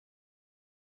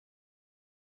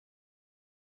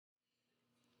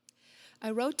I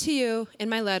wrote to you in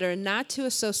my letter not to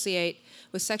associate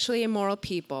with sexually immoral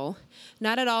people,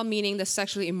 not at all meaning the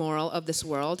sexually immoral of this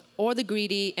world, or the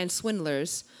greedy and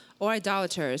swindlers, or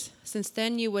idolaters, since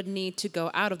then you would need to go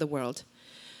out of the world.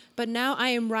 But now I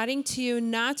am writing to you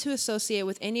not to associate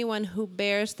with anyone who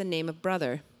bears the name of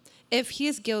brother. If he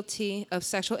is guilty of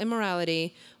sexual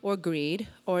immorality or greed,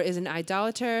 or is an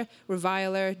idolater,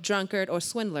 reviler, drunkard, or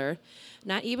swindler,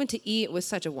 not even to eat with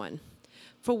such a one.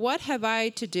 For what have I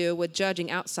to do with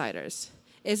judging outsiders?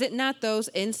 Is it not those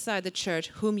inside the church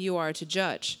whom you are to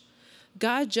judge?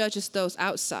 God judges those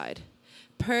outside.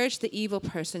 Purge the evil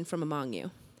person from among you.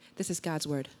 This is God's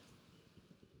word.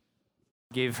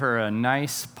 Gave her a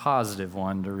nice positive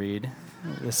one to read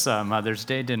this Mother's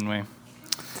Day, didn't we?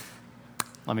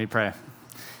 Let me pray.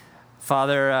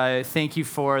 Father, I thank you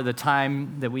for the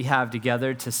time that we have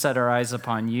together to set our eyes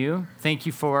upon you. Thank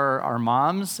you for our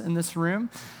moms in this room.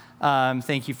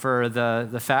 Thank you for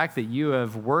the fact that you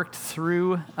have worked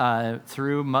through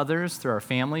mothers, through our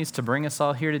families, to bring us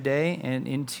all here today and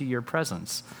into your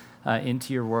presence,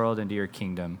 into your world, into your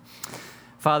kingdom.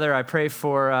 Father, I pray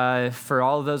for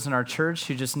all of those in our church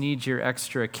who just need your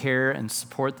extra care and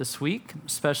support this week,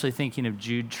 especially thinking of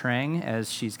Jude Trang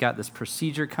as she's got this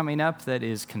procedure coming up that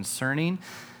is concerning,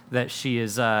 that she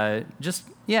is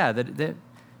that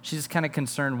she's kind of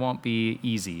concerned won't be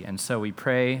easy. And so we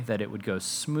pray that it would go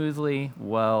smoothly,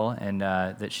 well, and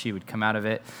that she would come out of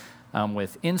it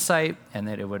with insight, and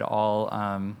that it would all,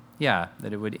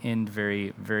 that it would end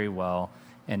very, very well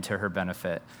and to her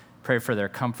benefit. Pray for their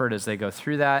comfort as they go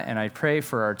through that. And I pray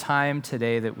for our time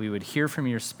today that we would hear from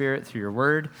your Spirit through your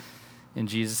word. In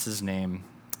Jesus' name,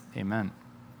 amen.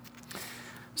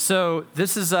 So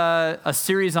this is a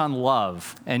series on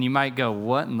love. And you might go,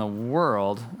 what in the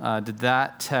world did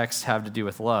that text have to do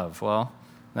with love? Well,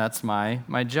 that's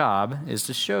my job, is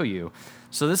to show you.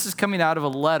 So this is coming out of a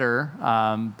letter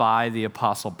by the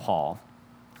Apostle Paul.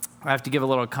 I have to give a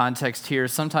little context here.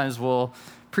 Sometimes we'll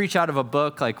preach out of a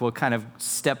book, like we'll kind of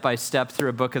step by step through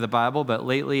a book of the Bible, but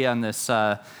lately on this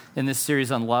in this series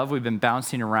on love, we've been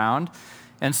bouncing around.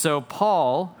 And so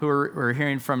Paul, who we're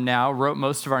hearing from now, wrote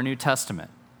most of our New Testament.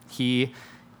 He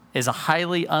is a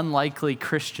highly unlikely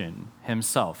Christian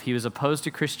himself. He was opposed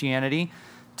to Christianity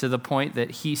to the point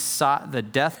that he sought the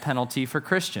death penalty for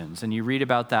Christians, and you read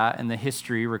about that in the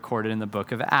history recorded in the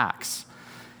book of Acts.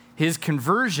 His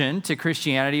conversion to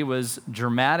Christianity was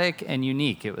dramatic and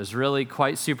unique. It was really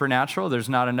quite supernatural. There's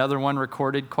not another one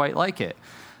recorded quite like it.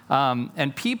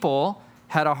 And people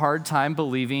had a hard time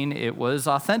believing it was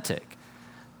authentic.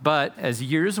 But as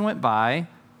years went by,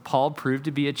 Paul proved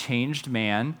to be a changed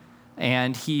man,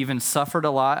 and he even suffered a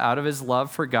lot out of his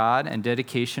love for God and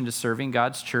dedication to serving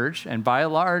God's church. And by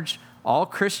and large, all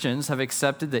Christians have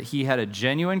accepted that he had a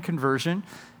genuine conversion,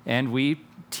 and we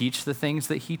teach the things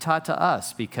that he taught to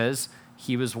us because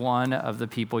he was one of the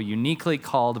people uniquely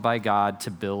called by God to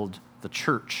build the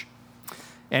church.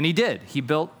 And he did. He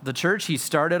built the church. He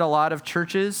started a lot of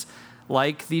churches,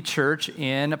 like the church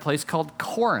in a place called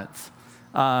Corinth.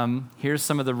 Here's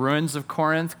some of the ruins of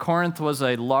Corinth. Corinth was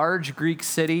a large Greek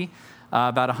city,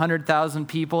 about 100,000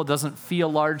 people. It doesn't feel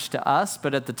large to us,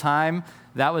 but at the time,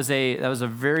 that was a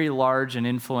very large and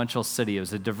influential city. It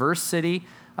was a diverse city.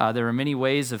 There were many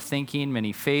ways of thinking,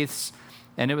 many faiths,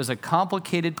 and it was a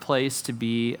complicated place to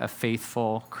be a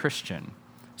faithful Christian.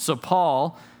 So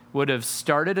Paul would have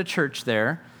started a church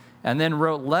there and then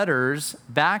wrote letters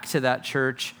back to that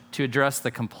church to address the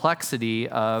complexity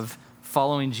of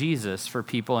following Jesus for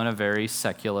people in a very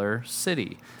secular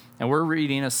city. And we're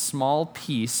reading a small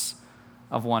piece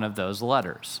of one of those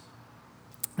letters.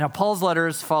 Now, Paul's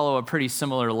letters follow a pretty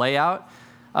similar layout.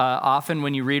 Often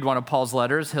when you read one of Paul's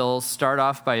letters, he'll start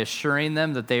off by assuring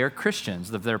them that they are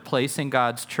Christians, of their place in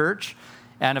God's church,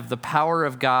 and of the power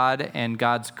of God and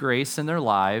God's grace in their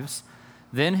lives.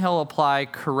 Then he'll apply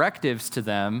correctives to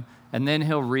them, and then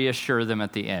he'll reassure them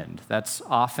at the end. That's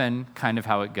often kind of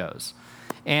how it goes.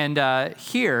 And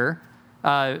here,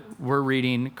 we're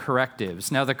reading correctives.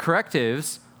 Now, the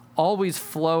correctives always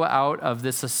flow out of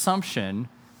this assumption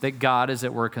that God is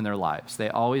at work in their lives. They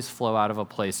always flow out of a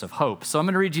place of hope. So I'm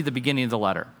going to read you the beginning of the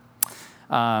letter,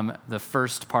 the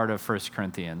first part of 1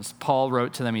 Corinthians. Paul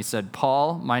wrote to them, he said,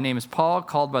 Paul, my name is Paul,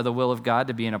 called by the will of God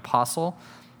to be an apostle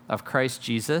of Christ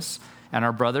Jesus, and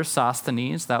our brother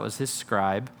Sosthenes, that was his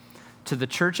scribe, to the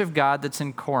church of God that's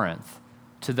in Corinth,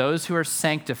 to those who are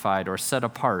sanctified or set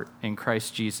apart in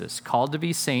Christ Jesus, called to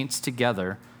be saints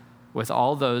together with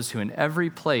all those who in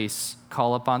every place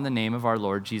call upon the name of our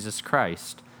Lord Jesus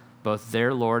Christ, both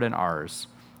their Lord and ours.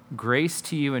 Grace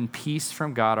to you and peace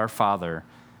from God our Father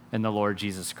and the Lord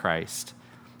Jesus Christ.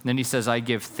 Then he says, I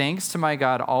give thanks to my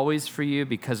God always for you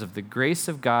because of the grace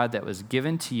of God that was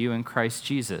given to you in Christ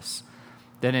Jesus,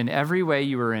 that in every way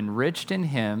you were enriched in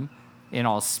him in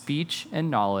all speech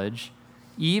and knowledge,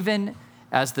 even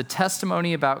as the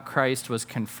testimony about Christ was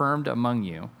confirmed among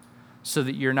you, so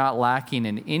that you're not lacking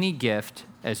in any gift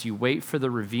as you wait for the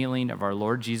revealing of our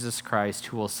Lord Jesus Christ,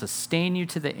 who will sustain you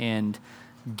to the end,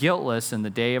 guiltless in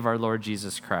the day of our Lord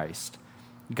Jesus Christ.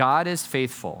 God is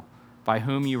faithful, by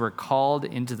whom you were called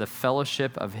into the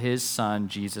fellowship of his Son,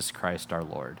 Jesus Christ our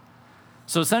Lord.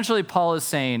 So essentially, Paul is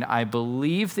saying, I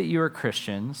believe that you are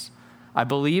Christians. I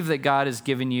believe that God has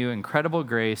given you incredible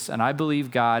grace, and I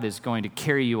believe God is going to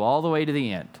carry you all the way to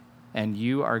the end, and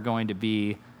you are going to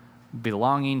be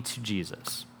belonging to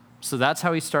Jesus. So that's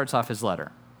how he starts off his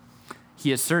letter.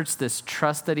 He asserts this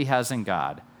trust that he has in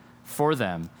God for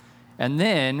them, and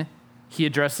then he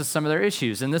addresses some of their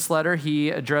issues. In this letter, he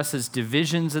addresses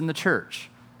divisions in the church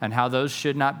and how those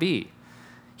should not be.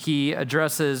 He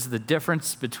addresses the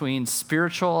difference between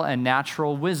spiritual and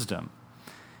natural wisdom.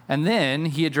 And then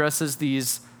he addresses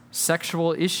these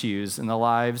sexual issues in the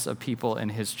lives of people in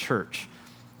his church.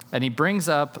 And he brings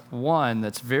up one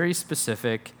that's very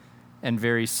specific and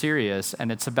very serious,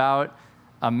 and it's about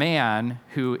a man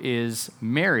who is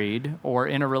married or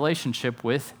in a relationship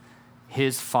with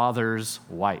his father's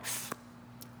wife,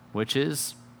 which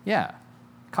is,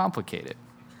 complicated.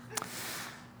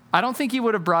 I don't think he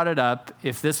would have brought it up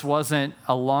if this wasn't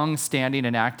a long-standing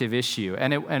and active issue.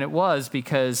 And it was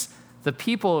because the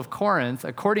people of Corinth,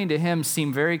 according to him,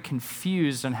 seemed very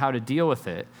confused on how to deal with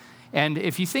it. And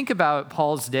if you think about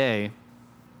Paul's day,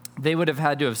 they would have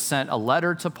had to have sent a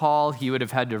letter to Paul. He would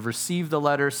have had to have received the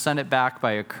letter, sent it back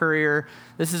by a courier.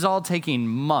 This is all taking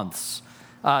months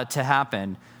to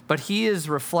happen. But he is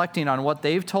reflecting on what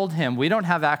they've told him. We don't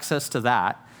have access to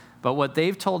that. But what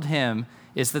they've told him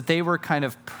is that they were kind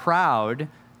of proud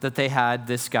that they had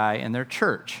this guy in their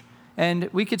church. And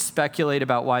we could speculate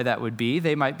about why that would be.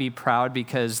 They might be proud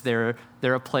because they're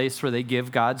a place where they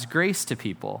give God's grace to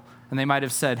people. And they might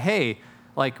have said, hey,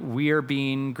 like, we are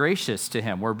being gracious to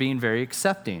him. We're being very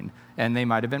accepting. And they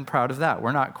might have been proud of that.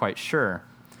 We're not quite sure.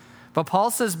 But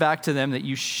Paul says back to them that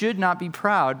you should not be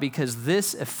proud because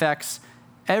this affects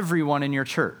everyone in your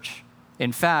church.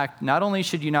 In fact, not only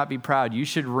should you not be proud, you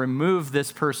should remove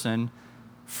this person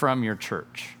from your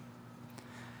church.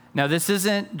 Now, this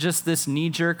isn't just this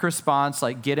knee-jerk response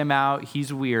like, get him out,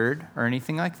 he's weird, or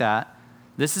anything like that.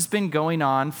 This has been going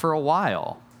on for a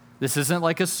while. This isn't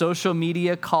like a social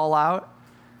media call-out.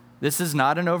 This is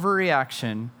not an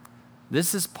overreaction.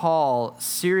 This is Paul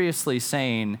seriously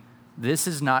saying, this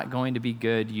is not going to be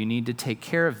good. You need to take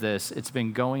care of this. It's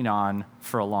been going on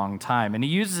for a long time. And he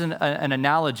uses an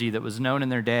analogy that was known in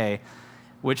their day,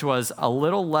 which was a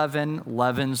little leaven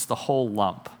leavens the whole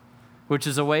lump, which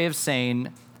is a way of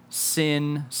saying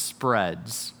sin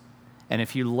spreads. And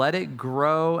if you let it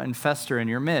grow and fester in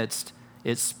your midst,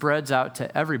 it spreads out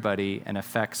to everybody and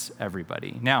affects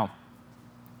everybody. Now,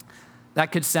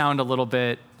 that could sound a little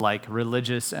bit like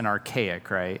religious and archaic,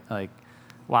 right? Like,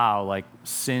 wow, like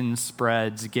sin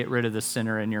spreads, get rid of the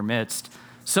sinner in your midst.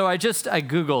 So I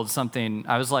Googled something.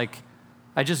 I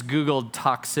just Googled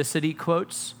toxicity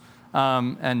quotes.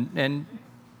 And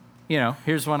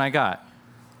here's one I got.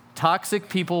 Toxic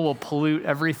people will pollute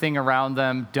everything around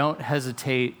them. Don't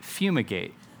hesitate,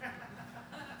 fumigate.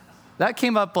 That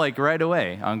came up like right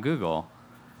away on Google.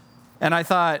 And I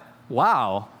thought,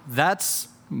 wow, that's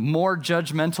more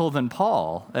judgmental than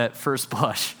Paul at first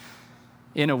blush.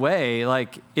 In a way,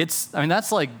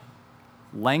 that's like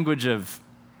language of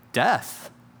death.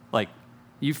 Like,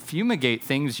 you fumigate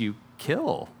things you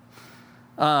kill.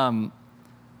 I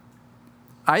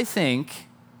think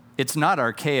it's not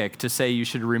archaic to say you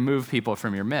should remove people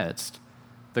from your midst.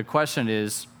 The question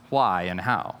is why and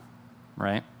how,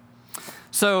 right?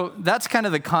 So that's kind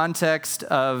of the context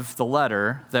of the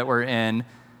letter that we're in.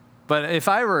 But if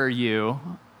I were you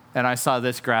and I saw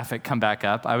this graphic come back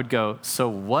up, I would go, so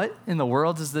what in the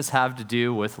world does this have to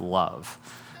do with love?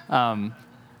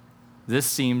 This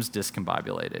seems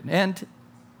discombobulated. And,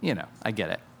 I get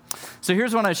it. So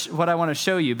here's what I want to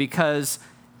show you, because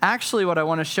actually what I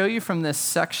want to show you from this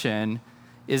section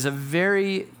is a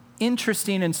very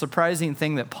interesting and surprising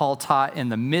thing that Paul taught in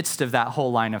the midst of that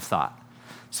whole line of thought.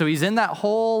 So he's in that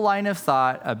whole line of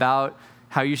thought about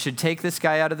how you should take this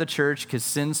guy out of the church because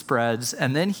sin spreads,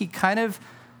 and then he kind of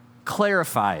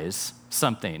clarifies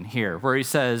something here where he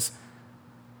says,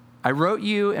 I wrote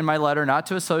you in my letter not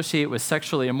to associate with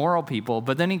sexually immoral people,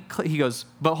 but then he goes,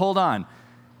 but hold on,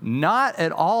 not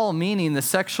at all meaning the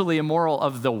sexually immoral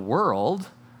of the world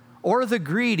or the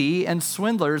greedy and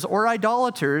swindlers or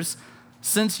idolaters,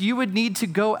 since you would need to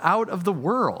go out of the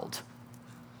world.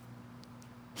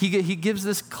 He gives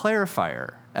this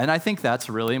clarifier, and I think that's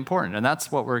really important, and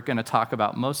that's what we're going to talk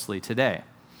about mostly today.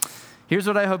 Here's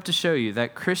what I hope to show you,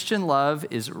 that Christian love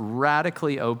is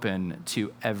radically open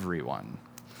to everyone.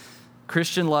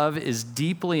 Christian love is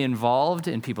deeply involved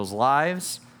in people's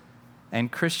lives, and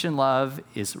Christian love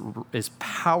is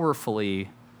powerfully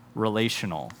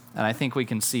relational. And I think we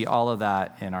can see all of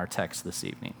that in our text this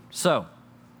evening. So,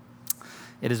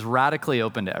 it is radically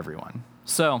open to everyone.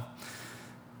 So,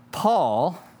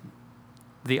 Paul,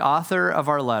 the author of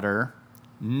our letter,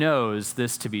 knows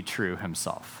this to be true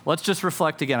himself. Let's just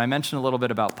reflect again. I mentioned a little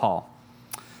bit about Paul.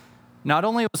 Not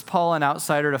only was Paul an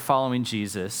outsider to following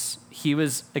Jesus, he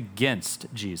was against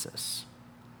Jesus.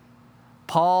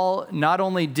 Paul not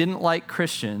only didn't like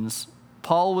Christians,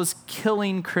 Paul was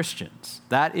killing Christians.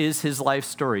 That is his life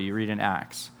story, you read in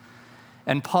Acts.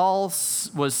 And Paul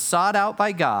was sought out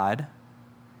by God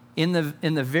in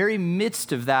the very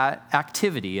midst of that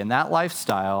activity and that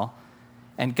lifestyle,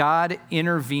 and God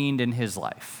intervened in his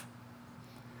life.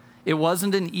 It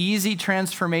wasn't an easy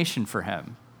transformation for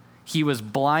him. He was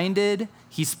blinded.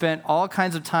 He spent all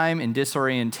kinds of time in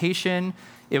disorientation.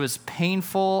 It was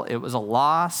painful. It was a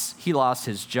loss. He lost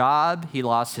his job. He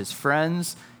lost his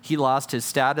friends. He lost his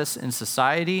status in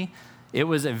society. It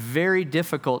was a very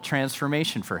difficult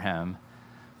transformation for him.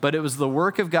 But it was the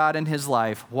work of God in his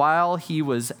life while he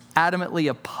was adamantly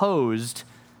opposed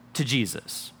to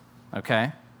Jesus.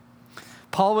 Okay?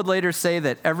 Paul would later say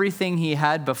that everything he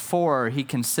had before he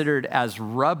considered as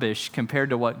rubbish compared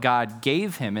to what God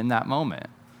gave him in that moment.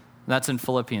 That's in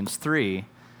Philippians 3.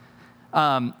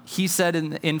 He said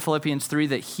in Philippians 3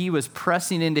 that he was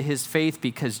pressing into his faith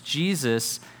because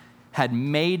Jesus had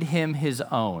made him his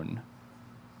own.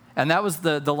 And that was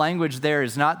the language there,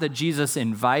 is not that Jesus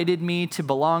invited me to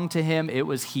belong to him. It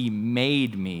was he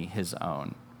made me his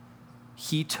own.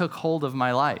 He took hold of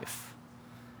my life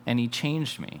and he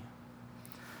changed me.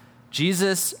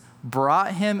 Jesus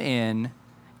brought him in,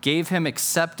 gave him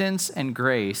acceptance and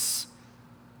grace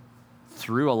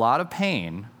through a lot of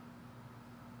pain,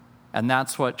 and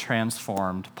that's what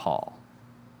transformed Paul.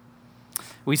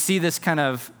 We see this kind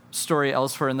of story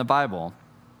elsewhere in the Bible.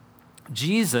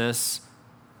 Jesus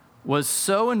was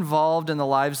so involved in the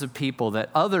lives of people that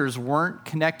others weren't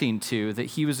connecting to that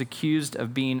he was accused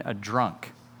of being a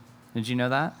drunk. Did you know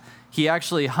that? He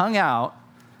actually hung out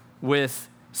with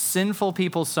sinful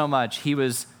people so much, he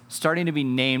was starting to be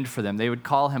named for them. They would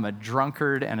call him a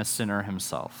drunkard and a sinner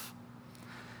himself.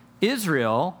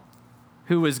 Israel,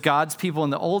 who was God's people in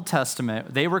the Old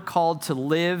Testament, they were called to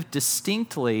live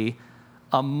distinctly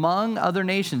among other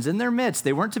nations in their midst.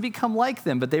 They weren't to become like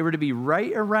them, but they were to be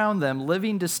right around them,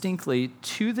 living distinctly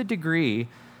to the degree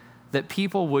that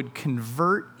people would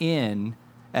convert in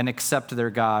and accept their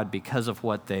God because of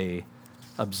what they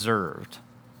observed.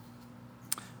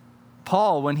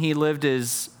 Paul, when he lived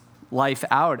his life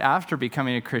out after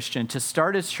becoming a Christian, to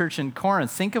start his church in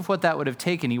Corinth, think of what that would have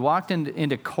taken. He walked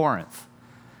into Corinth.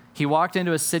 He walked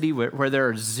into a city where there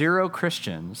are 0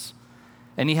 Christians,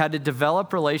 and he had to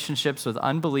develop relationships with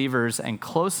unbelievers and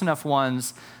close enough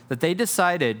ones that they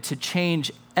decided to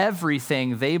change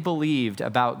everything they believed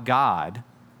about God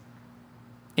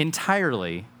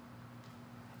entirely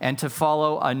and to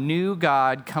follow a new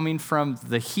God coming from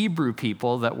the Hebrew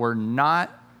people that was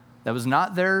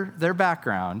not their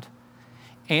background,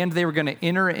 and they were going to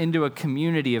enter into a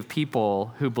community of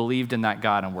people who believed in that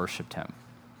God and worshiped him.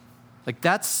 Like,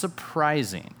 that's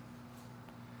surprising.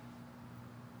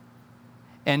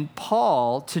 And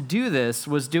Paul, to do this,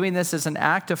 was doing this as an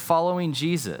act of following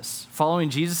Jesus'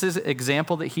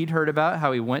 example that he'd heard about,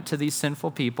 how he went to these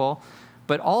sinful people,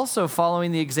 but also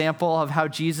following the example of how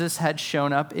Jesus had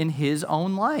shown up in his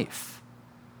own life.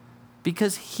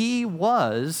 Because he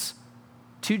was,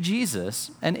 to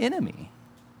Jesus, an enemy.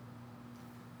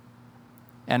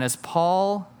 And as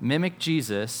Paul mimicked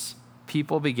Jesus,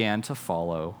 people began to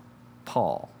follow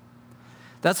Paul.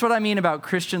 That's what I mean about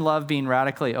Christian love being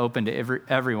radically open to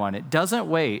everyone. It doesn't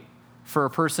wait for a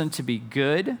person to be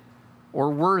good or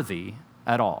worthy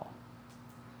at all.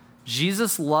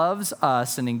 Jesus loves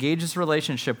us and engages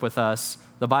relationship with us,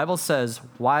 the Bible says,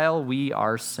 while we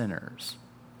are sinners.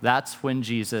 That's when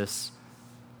Jesus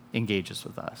engages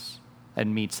with us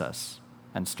and meets us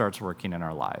and starts working in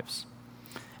our lives.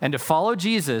 And to follow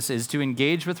Jesus is to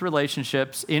engage with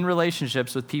relationships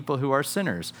with people who are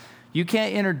sinners. You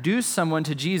can't introduce someone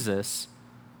to Jesus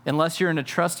unless you're in a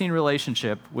trusting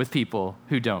relationship with people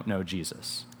who don't know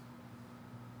Jesus.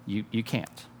 You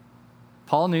can't.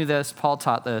 Paul knew this, Paul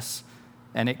taught this,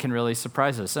 and it can really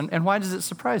surprise us. And why does it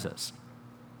surprise us?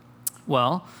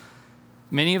 Well,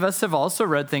 Many of us have also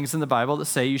read things in the Bible that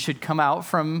say you should come out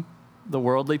from the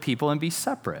worldly people and be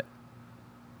separate,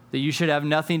 that you should have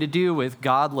nothing to do with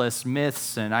godless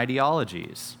myths and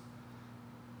ideologies.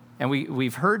 And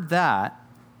we've heard that,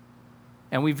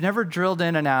 and we've never drilled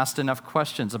in and asked enough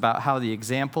questions about how the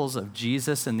examples of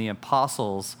Jesus and the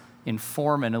apostles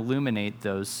inform and illuminate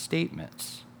those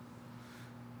statements.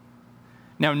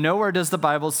 Now, nowhere does the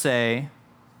Bible say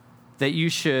that you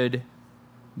should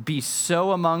be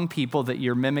so among people that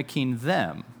you're mimicking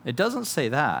them. It doesn't say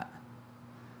that.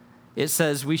 It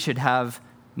says we should have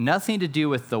nothing to do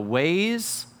with the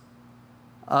ways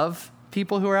of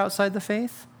people who are outside the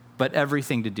faith, but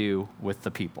everything to do with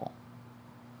the people.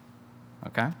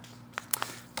 Okay?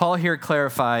 Paul here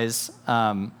clarifies,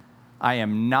 I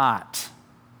am not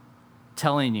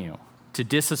telling you to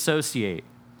disassociate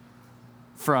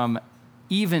from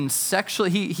even sexually.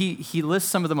 He lists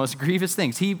some of the most grievous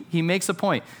things. He makes a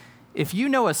point. If you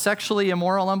know a sexually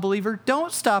immoral unbeliever,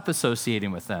 don't stop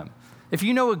associating with them. If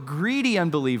you know a greedy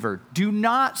unbeliever, do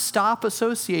not stop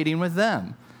associating with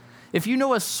them. If you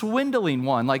know a swindling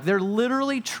one, like they're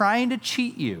literally trying to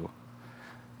cheat you,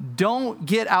 don't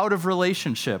get out of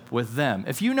relationship with them.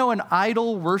 If you know an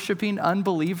idol-worshiping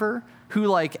unbeliever who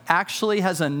like actually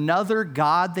has another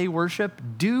god they worship,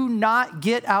 do not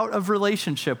get out of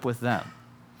relationship with them.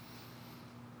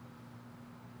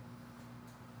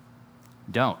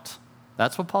 Don't.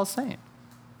 That's what Paul's saying.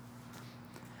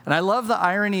 And I love the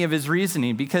irony of his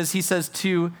reasoning, because he says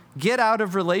to get out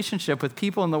of relationship with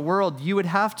people in the world, you would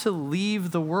have to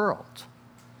leave the world.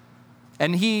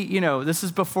 And this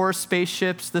is before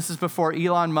spaceships. This is before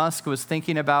Elon Musk was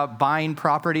thinking about buying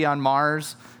property on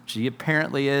Mars, which he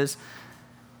apparently is.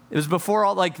 It was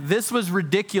before this was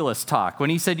ridiculous talk. When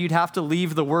he said you'd have to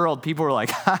leave the world, people were like,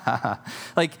 ha ha ha.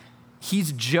 Like,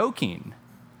 he's joking.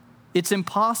 It's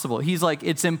impossible. He's like,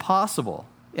 it's impossible,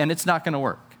 and it's not going to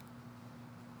work.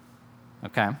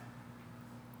 Okay?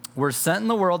 We're sent in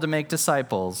the world to make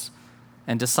disciples,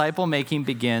 and disciple making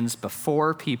begins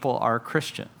before people are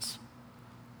Christians.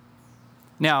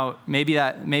 Now, maybe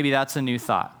that's a new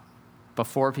thought.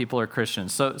 Before people are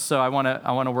Christians. So I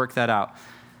want to work that out.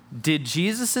 Did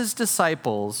Jesus'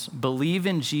 disciples believe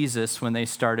in Jesus when they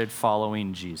started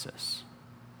following Jesus?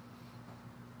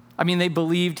 I mean, they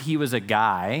believed he was a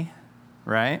guy,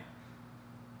 right?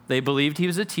 They believed he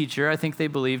was a teacher. I think they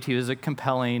believed he was a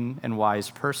compelling and wise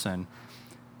person.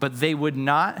 But they would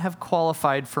not have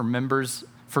qualified for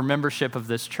membership of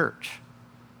this church.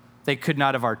 They could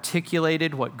not have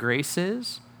articulated what grace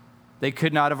is. They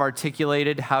could not have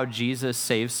articulated how Jesus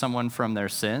saves someone from their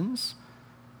sins.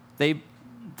 They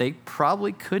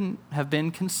probably couldn't have been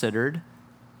considered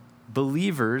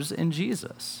believers in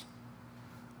Jesus.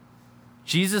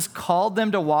 Jesus called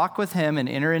them to walk with him and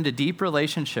enter into deep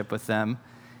relationship with them,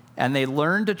 and they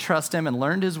learned to trust him and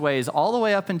learned his ways all the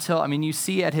way up until, you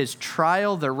see at his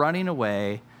trial, they're running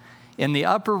away. In the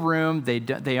upper room,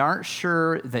 they aren't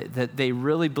sure that they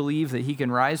really believe that he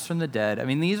can rise from the dead.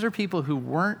 These are people who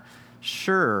weren't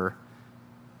sure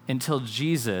until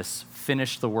Jesus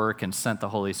finished the work and sent the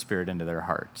Holy Spirit into their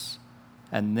hearts.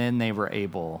 And then they were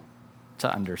able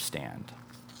to understand.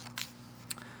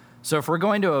 So if we're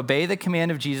going to obey the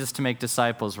command of Jesus to make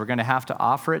disciples, we're going to have to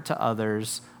offer it to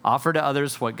others, offer to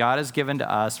others what God has given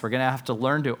to us. We're going to have to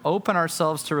learn to open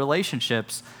ourselves to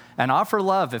relationships and offer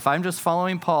love, if I'm just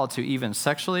following Paul, to even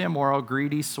sexually immoral,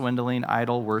 greedy, swindling,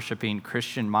 idol-worshiping,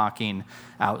 Christian-mocking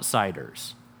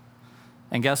outsiders.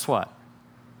 And guess what?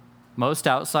 Most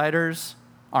outsiders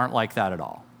aren't like that at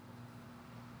all,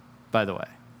 by the way.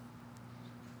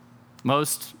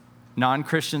 Most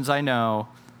non-Christians I know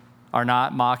are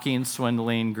not mocking,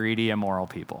 swindling, greedy, immoral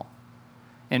people.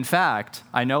 In fact,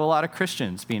 I know a lot of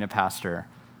Christians being a pastor,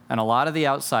 and a lot of the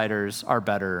outsiders are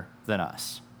better than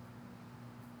us.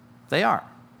 They are.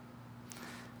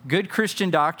 Good Christian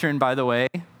doctrine, by the way,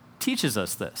 teaches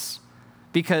us this.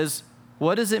 Because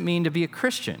what does it mean to be a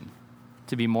Christian?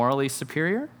 To be morally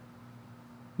superior?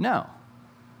 No.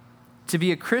 To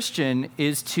be a Christian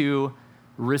is to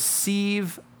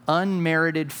receive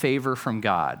unmerited favor from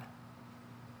God.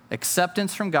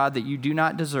 Acceptance from God that you do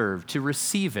not deserve, to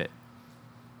receive it.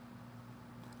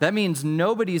 That means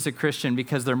nobody's a Christian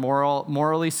because they're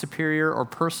morally superior or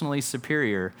personally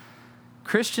superior.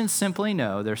 Christians simply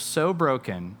know they're so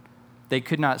broken, they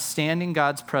could not stand in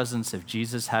God's presence if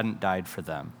Jesus hadn't died for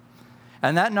them.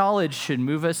 And that knowledge should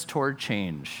move us toward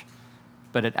change,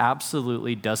 but it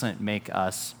absolutely doesn't make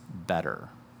us better.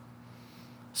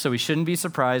 So we shouldn't be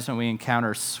surprised when we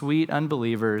encounter sweet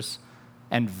unbelievers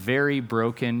and very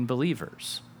broken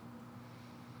believers.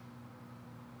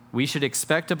 We should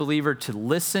expect a believer to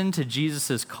listen to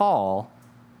Jesus' call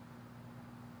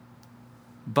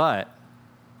but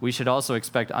we should also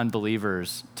expect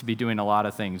unbelievers to be doing a lot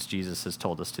of things Jesus has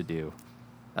told us to do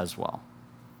as well.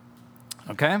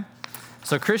 Okay?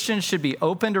 So Christians should be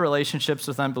open to relationships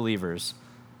with unbelievers.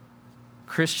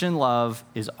 Christian love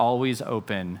is always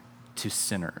open to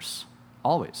sinners.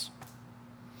 Always.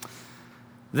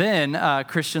 Then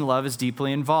Christian love is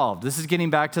deeply involved. This is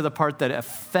getting back to the part that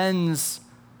offends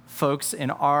folks in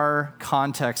our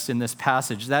context in this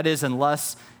passage. That is,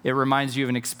 unless it reminds you of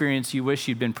an experience you wish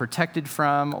you'd been protected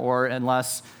from, or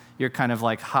unless you're kind of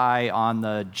like high on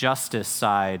the justice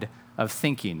side of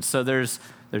thinking. So there's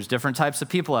different types of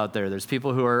people out there. There's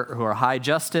people who are high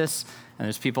justice, and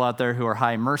there's people out there who are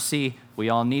high mercy. We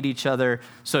all need each other.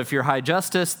 So if you're high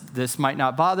justice, this might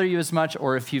not bother you as much,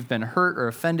 or if you've been hurt or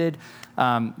offended,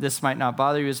 this might not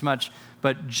bother you as much.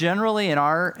 But generally in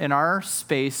our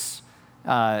space,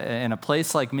 in a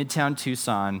place like Midtown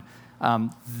Tucson,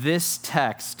 this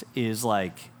text is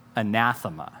like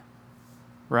anathema,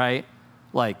 right?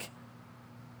 Like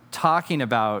talking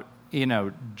about,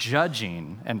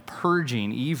 judging and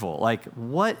purging evil. Like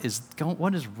what is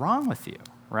wrong with you,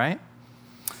 right?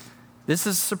 This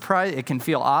is surprising. It can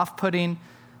feel off-putting.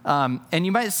 And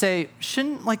you might say,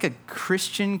 shouldn't like a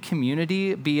Christian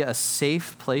community be a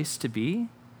safe place to be?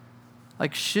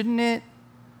 Like, shouldn't it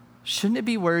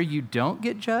be where you don't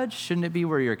get judged? Shouldn't it be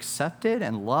where you're accepted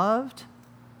and loved?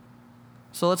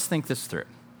 So let's think this through.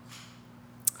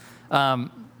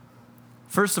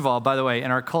 First of all, by the way, in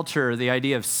our culture, the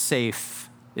idea of safe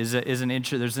is an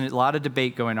issue. There's a lot of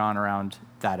debate going on around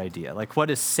that idea. Like, what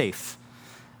is safe?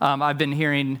 I've been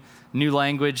hearing new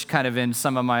language kind of in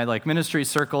some of my like ministry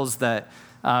circles that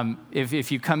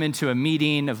if you come into a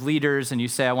meeting of leaders and you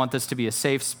say, I want this to be a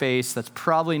safe space, that's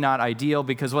probably not ideal,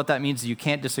 because what that means is you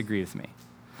can't disagree with me.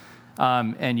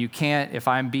 And you can't, if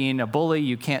I'm being a bully,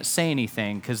 you can't say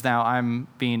anything because now I'm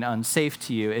being unsafe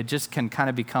to you. It just can kind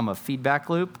of become a feedback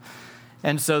loop.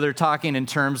 And so they're talking in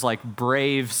terms like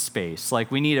brave space.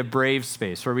 Like we need a brave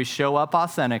space where we show up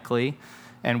authentically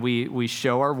and we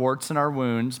show our warts and our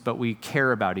wounds, but we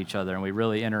care about each other and we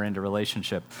really enter into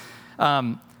relationship.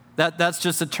 That's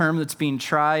just a term that's being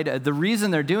tried. The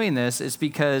reason they're doing this is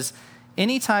because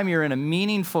anytime you're in a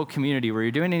meaningful community where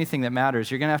you're doing anything that matters,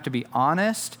 you're going to have to be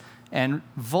honest and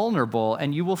vulnerable,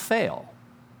 and you will fail.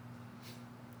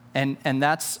 And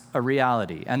that's a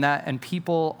reality. And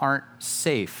people aren't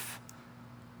safe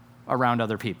around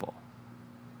other people.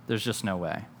 There's just no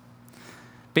way.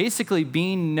 Basically,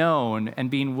 being known and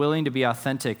being willing to be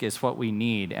authentic is what we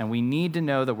need, and we need to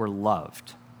know that we're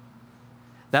loved.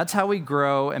 That's how we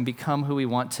grow and become who we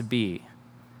want to be.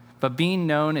 But being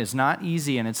known is not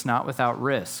easy, and it's not without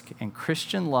risk. And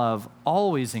Christian love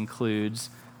always includes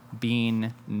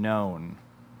being known.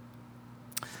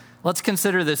 Let's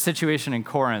consider this situation in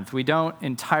Corinth. We don't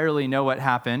entirely know what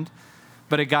happened,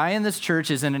 but a guy in this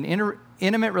church is in an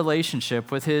intimate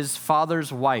relationship with his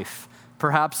father's wife.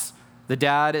 Perhaps the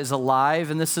dad is alive,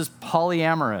 and this is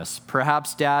polyamorous.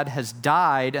 Perhaps dad has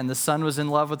died, and the son was in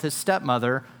love with his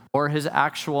stepmother or his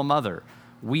actual mother.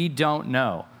 We don't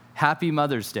know. Happy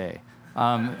Mother's Day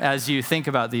as you think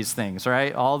about these things,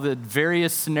 right? All the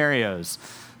various scenarios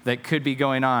that could be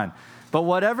going on. But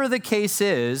whatever the case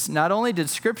is, not only did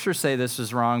Scripture say this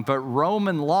was wrong, but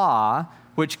Roman law,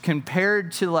 which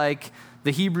compared to like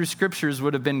the Hebrew Scriptures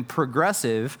would have been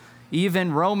progressive,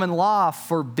 even Roman law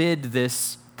forbid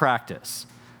this practice.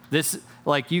 This,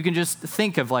 like, you can just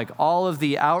think of like all of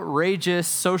the outrageous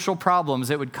social problems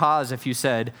it would cause if you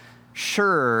said,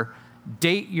 sure,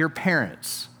 date your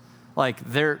parents. Like,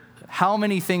 how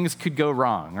many things could go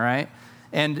wrong, right?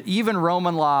 And even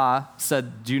Roman law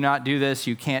said, do not do this,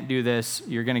 you can't do this,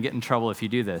 you're going to get in trouble if you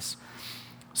do this.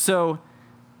 So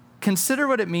consider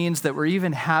what it means that we're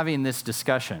even having this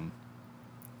discussion.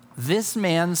 This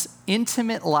man's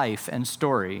intimate life and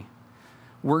story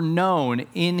were known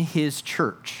in his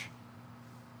church.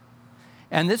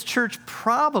 And this church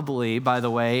probably, by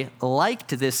the way,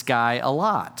 liked this guy a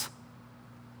lot.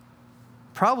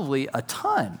 Probably a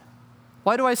ton.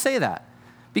 Why do I say that?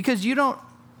 Because you don't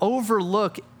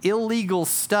overlook illegal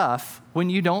stuff when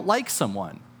you don't like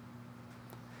someone.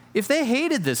 If they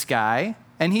hated this guy,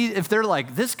 and if they're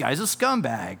like, this guy's a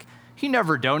scumbag, he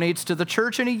never donates to the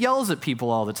church and he yells at people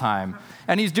all the time,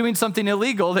 and he's doing something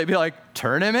illegal, they'd be like,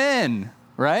 turn him in,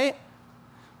 right?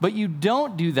 But you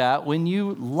don't do that when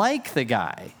you like the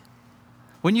guy,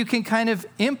 when you can kind of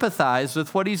empathize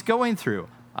with what he's going through.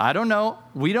 I don't know.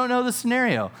 We don't know the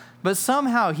scenario. But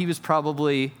somehow he was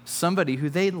probably somebody who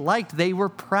they liked. They were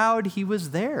proud he was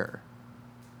there.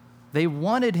 They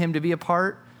wanted him to be a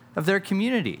part of their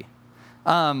community.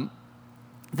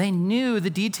 They knew the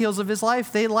details of his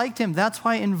life. They liked him. That's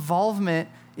why involvement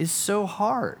is so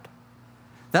hard.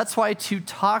 That's why to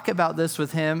talk about this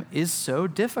with him is so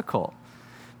difficult.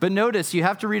 But notice, you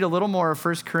have to read a little more of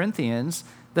 1 Corinthians,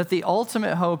 that the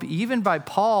ultimate hope, even by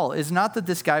Paul, is not that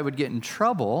this guy would get in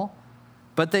trouble,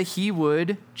 but that he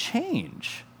would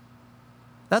change.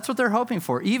 That's what they're hoping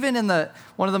for. Even in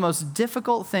one of the most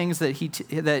difficult things that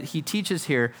he teaches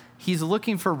here, he's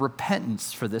looking for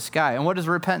repentance for this guy. And what does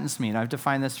repentance mean? I've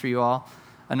defined this for you all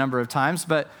a number of times,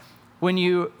 but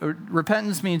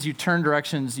repentance means you turn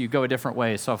directions, you go a different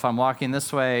way. So if I'm walking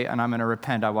this way and I'm going to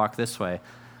repent, I walk this way.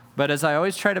 But as I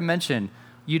always try to mention,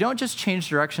 you don't just change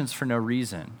directions for no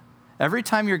reason. Every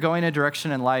time you're going a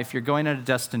direction in life, you're going at a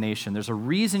destination. There's a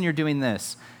reason you're doing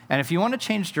this. And if you want to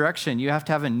change direction, you have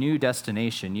to have a new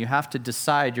destination. You have to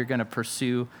decide you're going to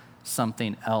pursue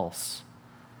something else.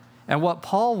 And what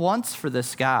Paul wants for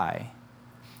this guy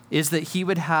is that he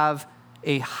would have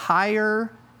a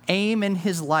higher aim in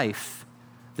his life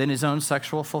than his own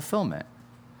sexual fulfillment,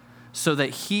 so that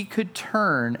he could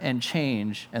turn and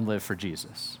change and live for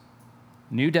Jesus.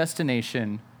 New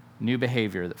destination, new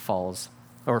behavior that flows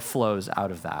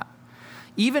out of that.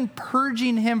 Even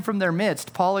purging him from their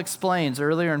midst, Paul explains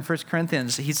earlier in 1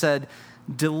 Corinthians, he said,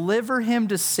 deliver him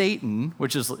to Satan,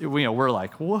 which is, we're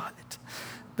like, what?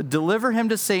 But deliver him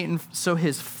to Satan so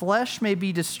his flesh may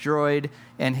be destroyed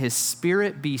and his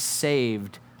spirit be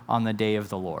saved on the day of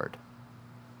the Lord.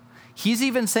 He's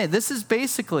even saying, he's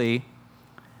basically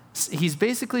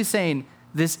saying,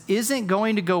 this isn't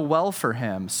going to go well for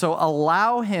him, so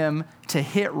allow him to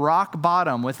hit rock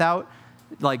bottom without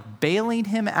bailing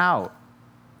him out,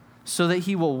 so that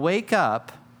he will wake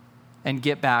up and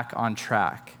get back on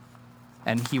track,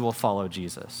 and he will follow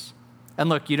Jesus. And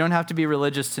look, you don't have to be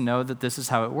religious to know that this is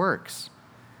how it works.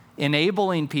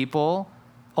 Enabling people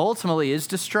ultimately is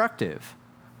destructive.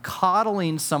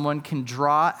 Coddling someone can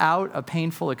draw out a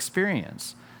painful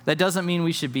experience. That doesn't mean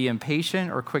we should be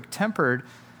impatient or quick-tempered,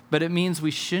 but it means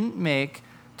we shouldn't make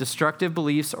destructive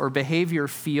beliefs or behavior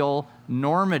feel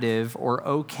normative or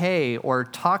okay, or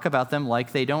talk about them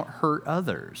like they don't hurt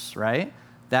others, right?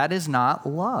 That is not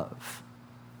love.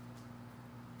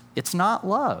 It's not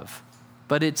love,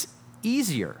 but it's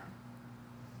easier,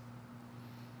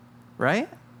 right?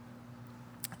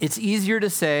 It's easier to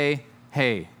say,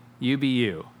 hey, you be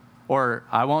you, or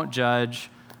I won't judge,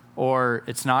 or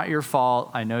it's not your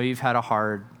fault, I know you've had a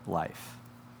hard life,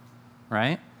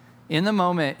 right? In the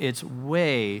moment, it's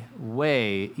way,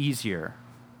 way easier.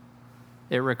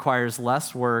 It requires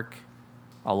less work,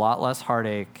 a lot less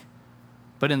heartache,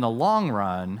 but in the long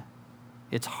run,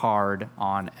 it's hard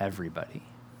on everybody.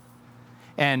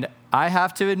 And I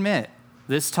have to admit,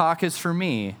 this talk is for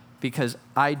me because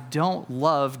I don't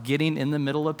love getting in the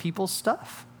middle of people's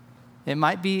stuff. It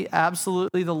might be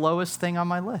absolutely the lowest thing on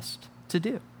my list to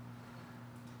do.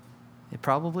 It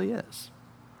probably is.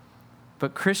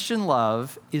 But Christian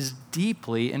love is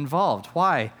deeply involved.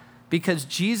 Why? Because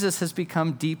Jesus has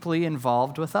become deeply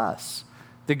involved with us.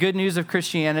 The good news of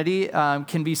Christianity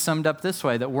can be summed up this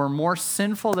way, that we're more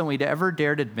sinful than we'd ever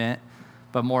dared admit,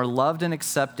 but more loved and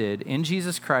accepted in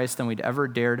Jesus Christ than we'd ever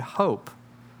dared hope.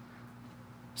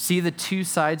 See the two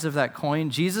sides of that coin?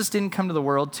 Jesus didn't come to the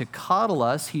world to coddle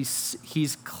us.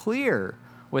 He's clear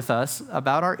with us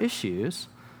about our issues,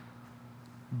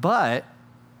 but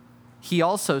he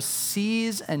also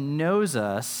sees and knows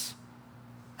us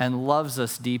and loves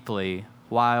us deeply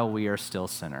while we are still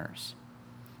sinners.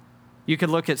 You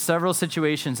could look at several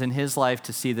situations in his life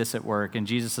to see this at work. In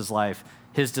Jesus' life,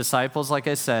 his disciples, like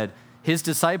I said, his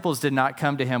disciples did not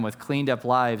come to him with cleaned up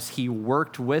lives. He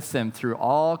worked with them through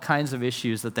all kinds of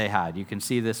issues that they had. You can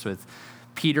see this with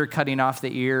Peter cutting off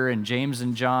the ear and James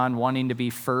and John wanting to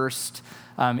be first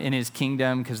in his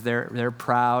kingdom because they're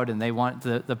proud and they want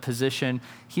the position.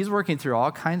 He's working through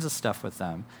all kinds of stuff with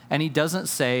them. And he doesn't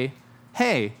say,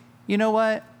 hey, you know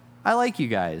what? I like you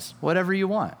guys, whatever you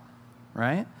want,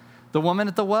 right? The woman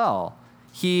at the well,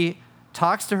 he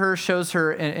talks to her, shows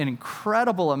her an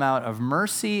incredible amount of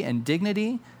mercy and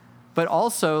dignity, but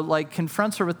also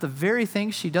confronts her with the very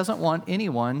things she doesn't want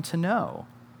anyone to know.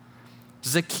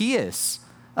 Zacchaeus,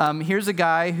 here's a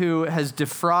guy who has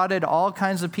defrauded all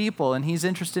kinds of people, and he's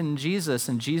interested in Jesus,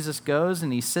 and Jesus goes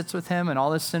and he sits with him and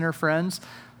all his sinner friends,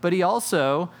 but he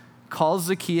also calls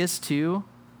Zacchaeus to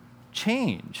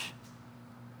change.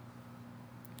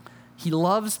 He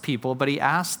loves people, but he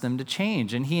asks them to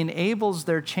change, and he enables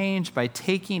their change by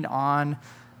taking on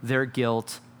their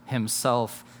guilt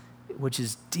himself, which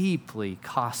is deeply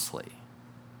costly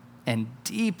and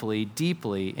deeply,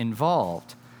 deeply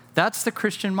involved. That's the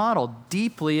Christian model,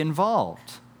 deeply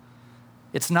involved.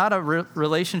 It's not a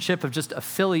relationship of just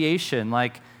affiliation,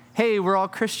 like, hey, we're all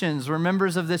Christians, we're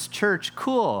members of this church,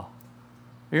 cool.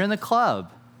 You're in the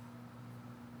club.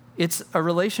 It's a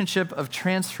relationship of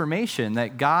transformation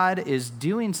that God is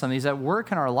doing something. He's at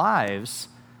work in our lives,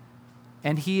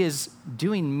 and he is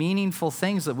doing meaningful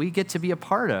things that we get to be a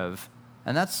part of,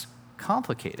 and that's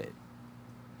complicated.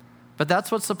 But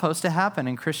that's what's supposed to happen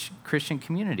in Christian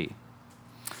community.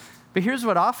 But here's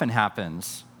what often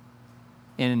happens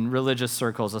in religious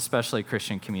circles, especially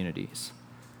Christian communities.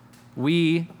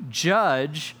 We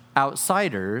judge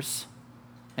outsiders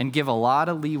and give a lot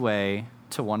of leeway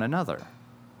to one another.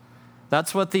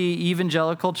 That's what the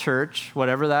evangelical church,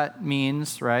 whatever that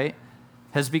means, right,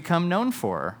 has become known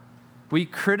for. We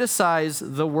criticize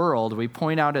the world, we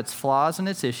point out its flaws and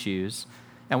its issues,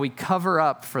 and we cover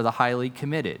up for the highly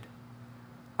committed.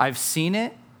 I've seen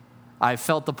it, I've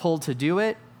felt the pull to do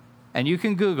it, and you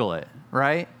can Google it,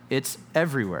 right? It's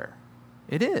everywhere.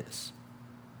 It is.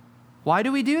 Why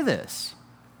do we do this?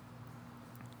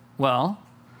 Well,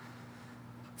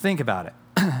 think about it.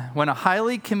 When a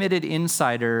highly committed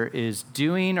insider is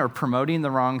doing or promoting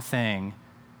the wrong thing,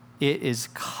 it is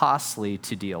costly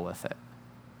to deal with it.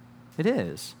 It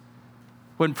is.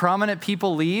 When prominent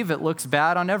people leave, it looks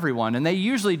bad on everyone. And they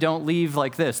usually don't leave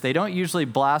like this. They don't usually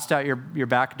blast out your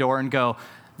back door and go,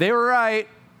 they were right.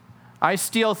 I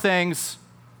steal things.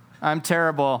 I'm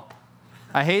terrible.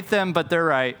 I hate them, but they're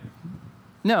right.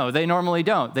 No, they normally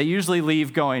don't. They usually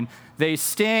leave going, they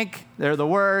stink, they're the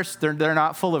worst, they're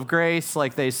not full of grace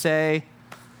like they say.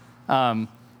 One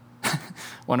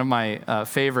of my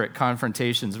favorite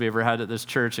confrontations we ever had at this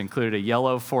church included a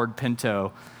yellow Ford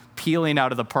Pinto peeling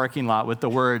out of the parking lot with the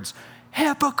words,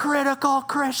 hypocritical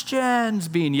Christians,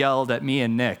 being yelled at me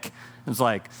and Nick. It was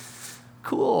like,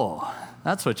 cool,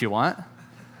 that's what you want.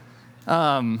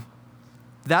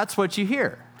 That's what you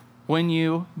hear when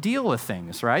you deal with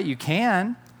things, right? You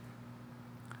can.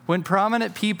 When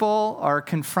prominent people are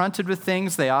confronted with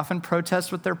things, they often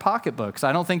protest with their pocketbooks.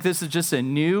 I don't think this is just a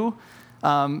new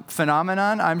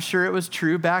phenomenon. I'm sure it was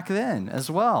true back then as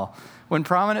well. When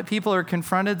prominent people are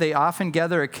confronted, they often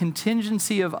gather a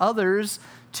contingency of others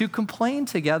to complain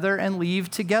together and leave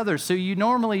together. So you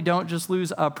normally don't just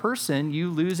lose a person, you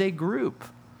lose a group.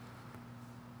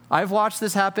 I've watched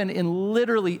this happen in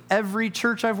literally every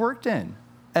church I've worked in,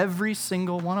 every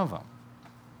single one of them.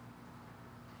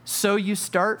 So you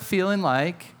start feeling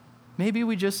like maybe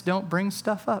we just don't bring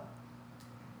stuff up.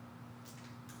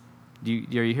 Are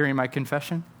you hearing my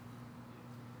confession?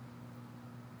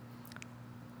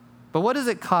 But what does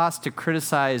it cost to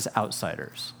criticize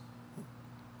outsiders?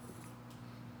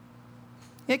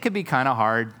 It could be kind of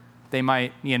hard. They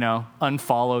might,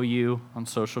 unfollow you on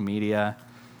social media.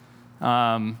 They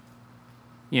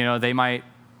might,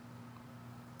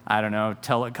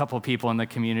 tell a couple people in the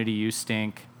community you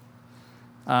stink.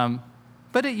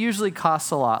 But it usually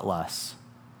costs a lot less.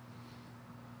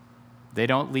 They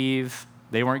don't leave.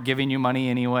 They weren't giving you money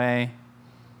anyway.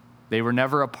 They were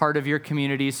never a part of your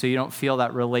community, so you don't feel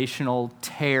that relational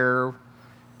tear.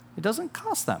 It doesn't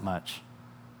cost that much.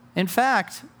 In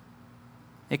fact,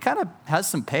 it kind of has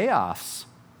some payoffs.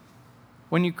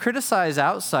 When you criticize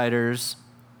outsiders,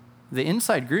 the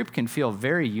inside group can feel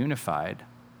very unified.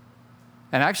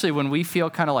 And actually, when we feel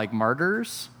kind of like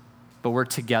martyrs, but we're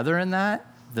together in that,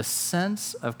 the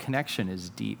sense of connection is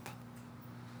deep.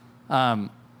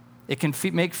 It can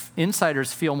make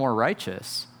insiders feel more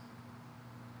righteous.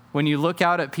 When you look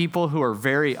out at people who are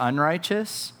very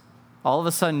unrighteous, all of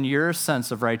a sudden your sense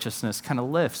of righteousness kind of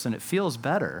lifts and it feels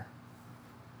better.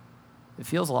 It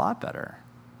feels a lot better.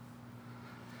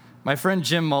 My friend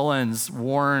Jim Mullins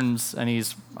warns,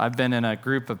 and I've been in a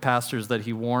group of pastors that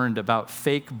he warned about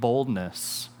fake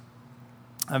boldness.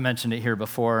 I mentioned it here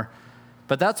before.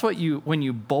 But that's when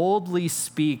you boldly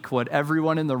speak what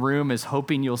everyone in the room is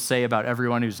hoping you'll say about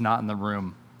everyone who's not in the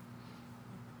room.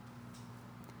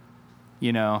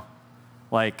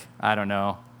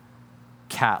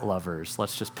 Cat lovers.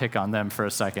 Let's just pick on them for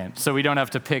a second. So we don't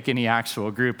have to pick any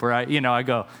actual group where I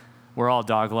go, we're all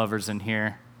dog lovers in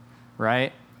here,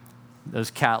 right? Those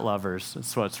cat lovers,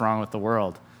 that's what's wrong with the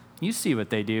world. You see what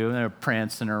they do. They're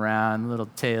prancing around, little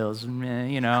tails,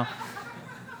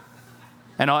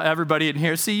 And everybody in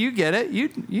here, see, you get it.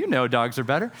 You know dogs are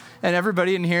better. And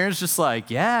everybody in here is just like,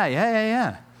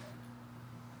 yeah.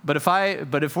 But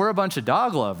if we're a bunch of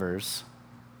dog lovers,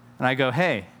 and I go,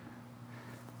 hey,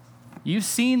 you've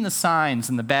seen the signs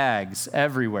and the bags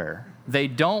everywhere. They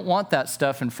don't want that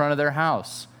stuff in front of their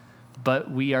house, but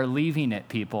we are leaving it,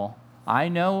 people. I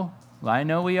know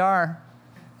we are.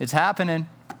 It's happening.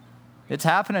 It's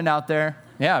happening out there.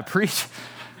 Yeah, preach.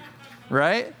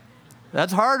 Right?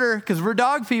 That's harder because we're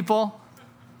dog people.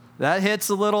 That hits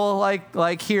a little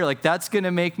like here, like that's going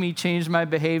to make me change my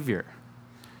behavior,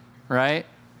 right?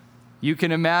 You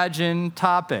can imagine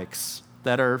topics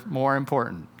that are more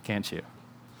important, can't you?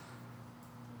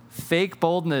 Fake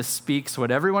boldness speaks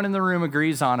what everyone in the room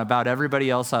agrees on about everybody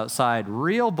else outside.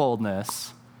 Real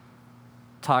boldness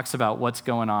talks about what's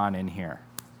going on in here.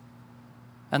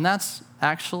 And that's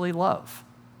actually love.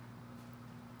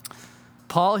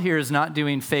 Paul here is not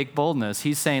doing fake boldness.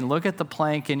 He's saying, look at the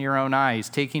plank in your own eye. He's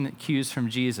taking cues from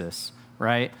Jesus,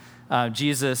 right?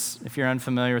 Jesus, if you're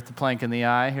unfamiliar with the plank in the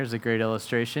eye, here's a great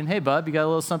illustration. Hey, bub, you got a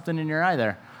little something in your eye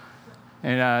there.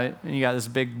 And you got this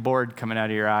big board coming out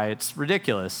of your eye. It's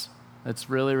ridiculous. It's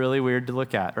really, really weird to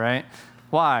look at, right?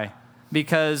 Why?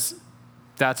 Because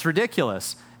that's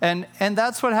ridiculous. And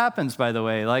that's what happens, by the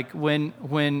way. Like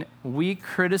when we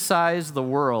criticize the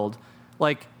world,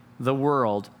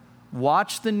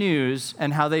 watch the news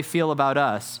and how they feel about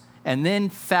us, and then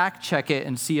fact check it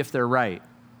and see if they're right.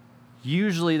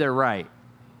 Usually they're right.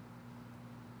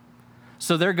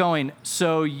 So they're going,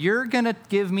 so you're going to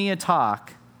give me a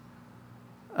talk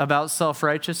about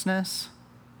self-righteousness?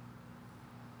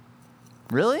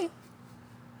 Really?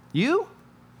 You?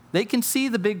 They can see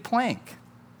the big plank.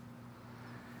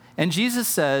 And Jesus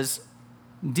says,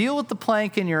 deal with the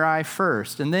plank in your eye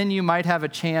first, and then you might have a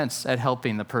chance at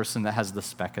helping the person that has the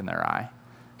speck in their eye.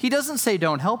 He doesn't say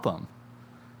don't help them.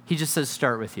 He just says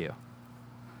start with you.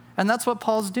 And that's what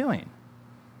Paul's doing.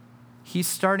 He's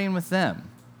starting with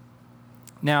them.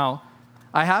 Now,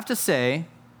 I have to say,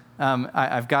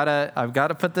 I've got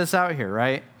to put this out here,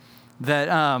 right?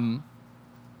 That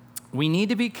we need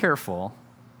to be careful.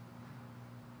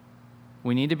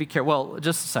 We need to be careful. Well,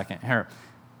 just a second here.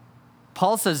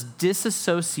 Paul says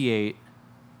disassociate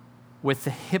with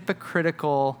the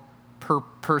hypocritical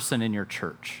person in your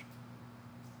church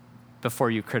before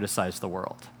you criticize the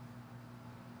world.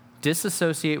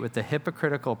 Disassociate with the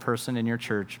hypocritical person in your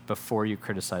church before you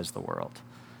criticize the world.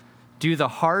 Do the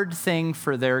hard thing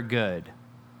for their good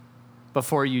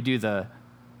before you do the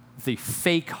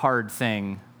fake hard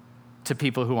thing to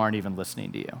people who aren't even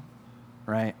listening to you,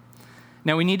 right?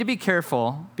 Now, we need to be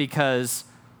careful because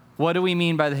what do we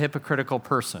mean by the hypocritical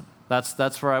person?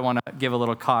 That's where I want to give a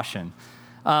little caution.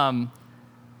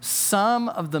 Some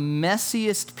of the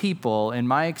messiest people, in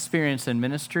my experience in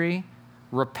ministry,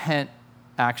 repent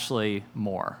actually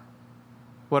more.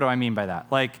 What do I mean by that?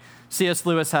 Like C.S.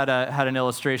 Lewis had an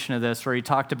illustration of this where he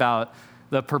talked about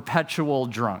the perpetual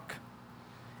drunk.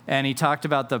 And he talked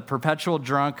about the perpetual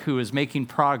drunk who was making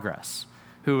progress,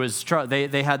 who was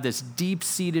they had this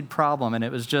deep-seated problem, and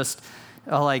it was just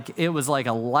like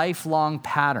a lifelong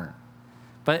pattern.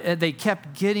 But they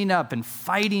kept getting up and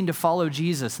fighting to follow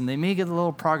Jesus, and they make a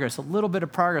little progress, a little bit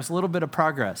of progress, a little bit of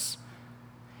progress.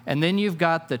 And then you've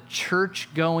got the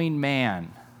church-going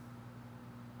man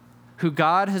who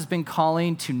God has been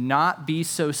calling to not be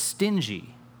so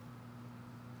stingy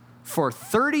for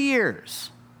 30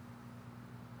 years,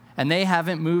 and they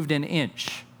haven't moved an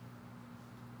inch.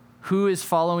 Who is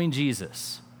following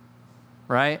Jesus,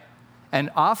 right?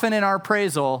 And often in our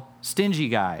appraisal, stingy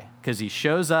guy, because he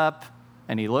shows up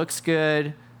and he looks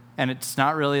good, and it's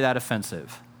not really that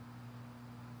offensive.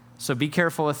 So be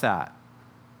careful with that.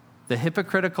 The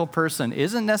hypocritical person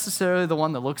isn't necessarily the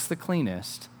one that looks the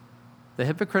cleanest. The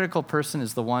hypocritical person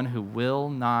is the one who will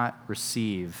not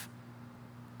receive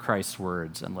Christ's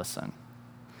words and listen.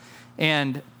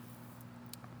 And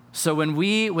so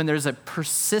when there's a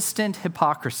persistent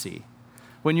hypocrisy,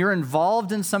 when you're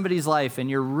involved in somebody's life and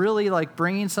you're really like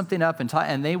bringing something up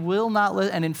and they will not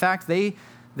and in fact they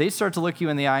start to look you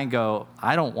in the eye and go,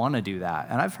 I don't want to do that.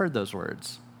 And I've heard those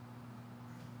words.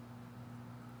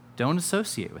 Don't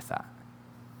associate with that.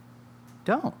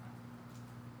 Don't.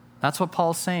 That's what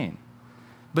Paul's saying.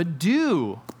 But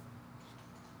do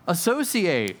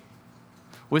associate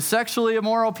with sexually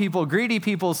immoral people, greedy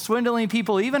people, swindling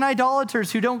people, even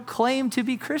idolaters who don't claim to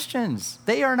be Christians.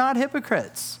 They are not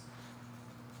hypocrites.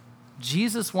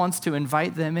 Jesus wants to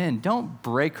invite them in. Don't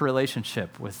break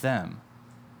relationship with them.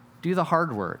 Do the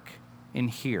hard work in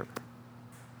here.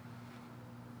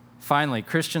 Finally,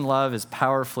 Christian love is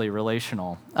powerfully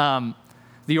relational.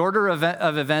 The order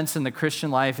of events in the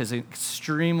Christian life is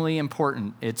extremely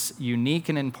important. It's unique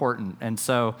and important. And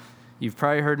so you've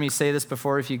probably heard me say this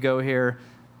before if you go here,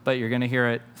 but you're going to hear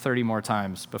it 30 more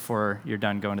times before you're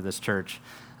done going to this church.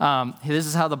 This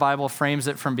is how the Bible frames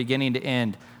it from beginning to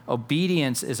end.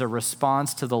 Obedience is a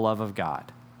response to the love of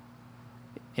God.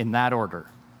 In that order.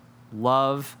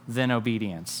 Love, then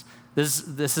obedience.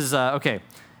 This is, okay,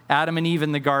 Adam and Eve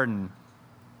in the garden.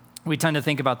 We tend to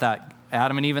think about that.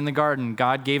 Adam and Eve in the garden,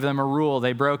 God gave them a rule.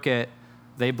 They broke it.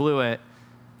 They blew it.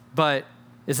 But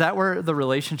is that where the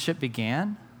relationship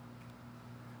began?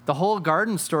 The whole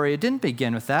garden story, it didn't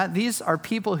begin with that. These are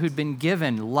people who'd been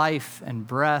given life and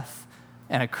breath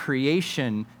and a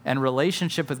creation and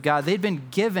relationship with God. They'd been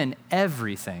given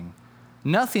everything,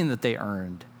 nothing that they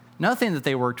earned, nothing that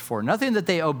they worked for, nothing that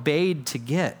they obeyed to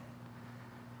get.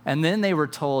 And then they were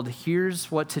told,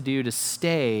 here's what to do to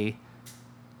stay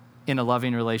in a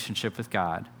loving relationship with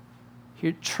God.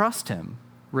 Here, trust him.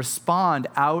 Respond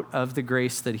out of the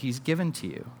grace that he's given to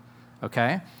you,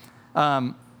 okay?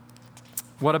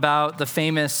 What about the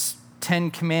famous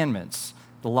 10 Commandments,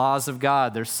 the laws of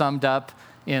God? They're summed up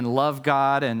in love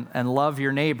God and love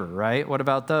your neighbor, right? What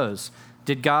about those?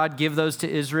 Did God give those to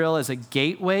Israel as a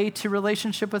gateway to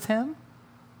relationship with him?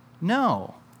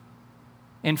 No.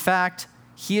 In fact,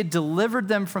 he had delivered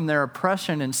them from their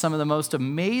oppression in some of the most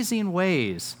amazing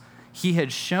ways. He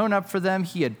had shown up for them.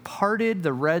 He had parted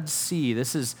the Red Sea.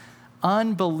 This is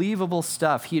unbelievable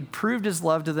stuff. He had proved his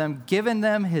love to them, given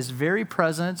them his very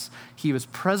presence. He was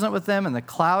present with them in the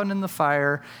cloud and in the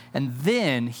fire. And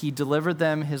then he delivered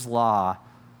them his law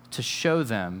to show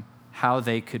them how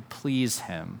they could please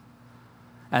him.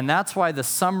 And that's why the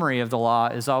summary of the law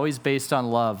is always based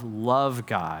on love. Love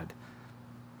God.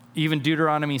 Even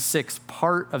Deuteronomy 6,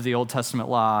 part of the Old Testament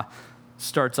law,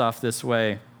 starts off this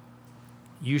way.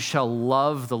 You shall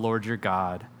love the Lord your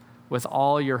God with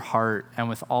all your heart and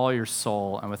with all your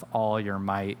soul and with all your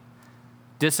might.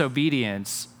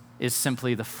 Disobedience is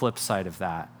simply the flip side of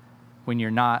that, when you're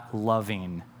not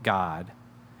loving God.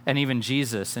 And even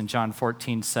Jesus in John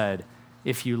 14 said,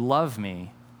 if you love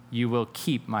me, you will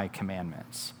keep my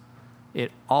commandments.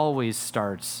 It always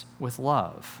starts with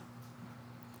love.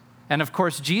 And of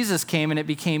course, Jesus came and it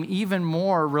became even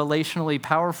more relationally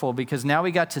powerful because now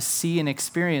we got to see and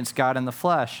experience God in the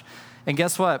flesh. And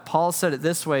guess what? Paul said it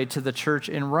this way to the church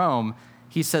in Rome.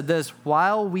 He said this,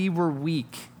 while we were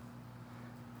weak,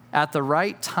 at the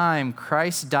right time,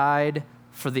 Christ died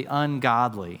for the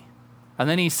ungodly. And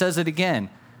then he says it again.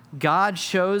 God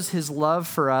shows his love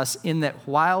for us in that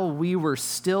while we were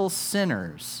still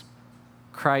sinners,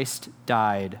 Christ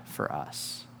died for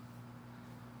us.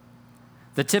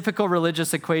 The typical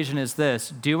religious equation is this: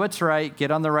 do what's right,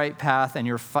 get on the right path, and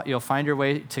you'll find your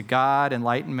way to God,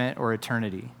 enlightenment, or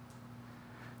eternity.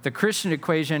 The Christian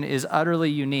equation is utterly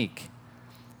unique.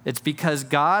 It's because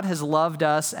God has loved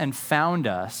us and found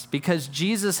us. Because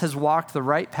Jesus has walked the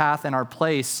right path in our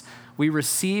place, we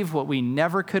receive what we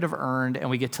never could have earned, and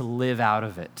we get to live out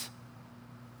of it.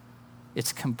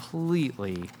 It's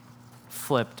completely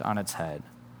flipped on its head.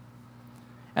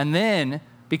 And then,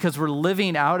 because we're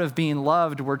living out of being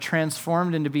loved, we're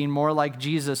transformed into being more like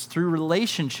Jesus through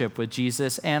relationship with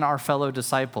Jesus and our fellow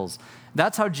disciples.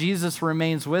 That's how Jesus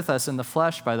remains with us in the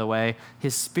flesh, by the way.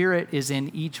 His Spirit is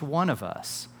in each one of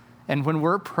us. And when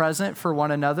we're present for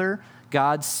one another,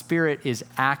 God's Spirit is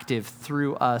active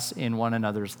through us in one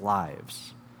another's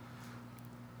lives.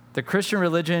 The Christian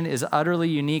religion is utterly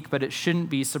unique, but it shouldn't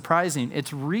be surprising.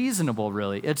 It's reasonable,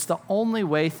 really. It's the only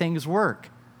way things work.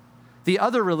 The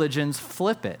other religions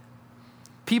flip it.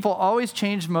 People always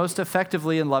change most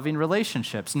effectively in loving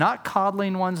relationships, not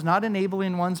coddling ones, not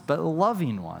enabling ones, but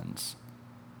loving ones.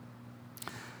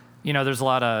 You know, there's a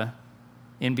lot of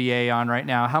NBA on right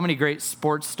now. How many great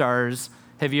sports stars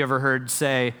have you ever heard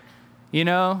say, you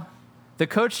know, the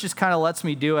coach just kind of lets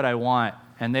me do what I want,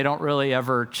 and they don't really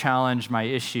ever challenge my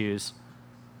issues?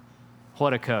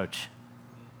 What a coach.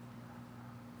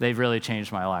 They've really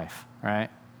changed my life,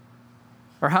 right?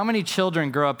 Or how many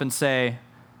children grow up and say,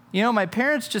 you know, my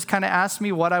parents just kind of asked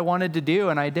me what I wanted to do,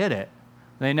 and I did it.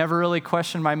 They never really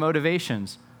questioned my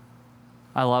motivations.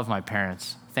 I love my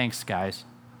parents. Thanks, guys.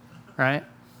 Right?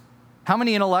 How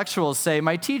many intellectuals say,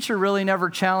 my teacher really never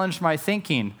challenged my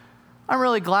thinking. I'm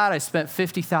really glad I spent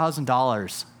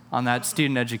 $50,000 on that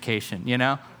student education, you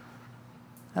know?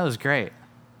 That was great.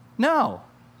 No,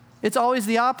 it's always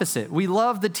the opposite. We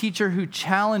love the teacher who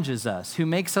challenges us, who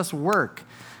makes us work.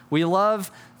 We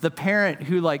love the parent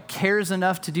who cares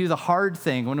enough to do the hard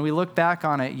thing when we look back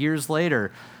on it years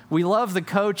later. We love the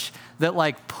coach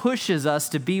that pushes us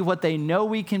to be what they know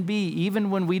we can be, even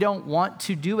when we don't want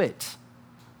to do it.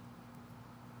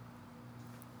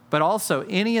 But also,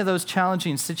 any of those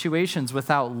challenging situations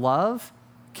without love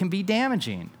can be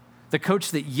damaging. The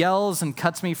coach that yells and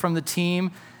cuts me from the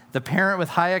team, the parent with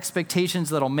high expectations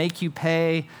that'll make you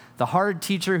pay, the hard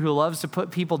teacher who loves to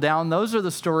put people down, those are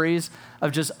the stories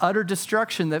of just utter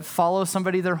destruction that follow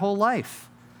somebody their whole life.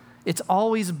 It's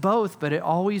always both, but it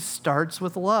always starts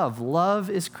with love. Love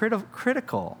is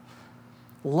critical.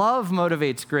 Love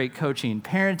motivates great coaching,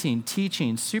 parenting,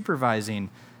 teaching, supervising.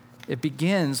 It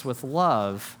begins with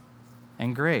love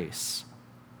and grace.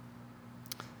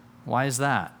 Why is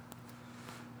that?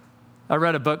 I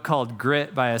read a book called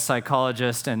Grit by a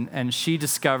psychologist, and she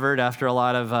discovered after a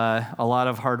lot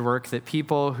of hard work that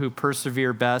people who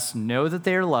persevere best know that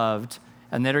they are loved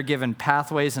and that are given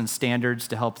pathways and standards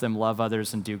to help them love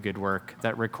others and do good work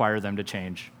that require them to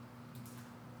change.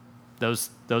 Those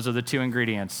are the two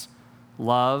ingredients: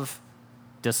 love,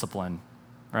 discipline,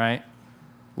 right?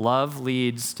 Love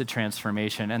leads to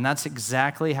transformation, and that's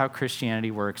exactly how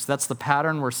Christianity works. That's the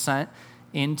pattern we're sent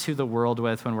into the world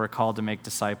with when we're called to make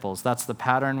disciples. That's the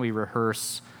pattern we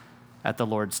rehearse at the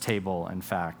Lord's table, in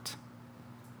fact.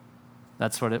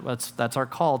 That's our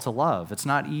call to love. It's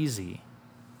not easy,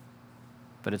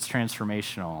 but it's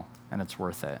transformational, and it's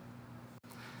worth it.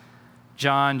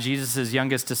 John, Jesus'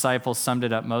 youngest disciple, summed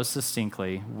it up most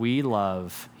succinctly. We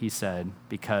love, he said,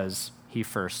 because he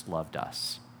first loved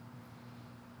us.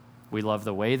 We love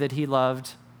the way that he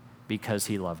loved because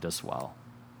he loved us well.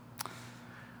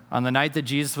 On the night that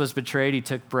Jesus was betrayed, he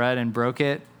took bread and broke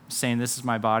it, saying, "This is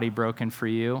my body broken for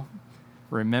you.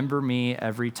 Remember me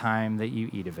every time that you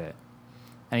eat of it."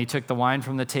 And he took the wine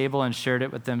from the table and shared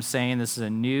it with them, saying, "This is a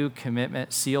new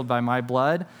commitment sealed by my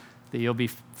blood, that you'll be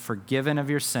forgiven of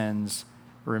your sins.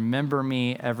 Remember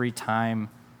me every time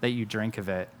that you drink of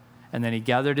it." And then he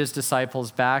gathered his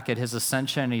disciples back at his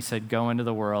ascension, and he said, "Go into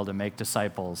the world and make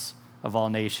disciples of all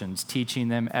nations, teaching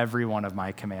them every one of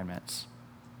my commandments."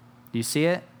 Do you see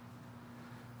it?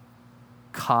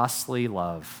 Costly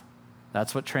love.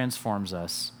 That's what transforms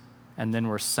us. And then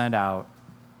we're sent out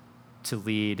to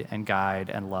lead and guide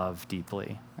and love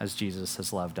deeply as Jesus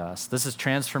has loved us. This is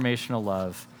transformational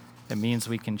love. It means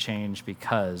we can change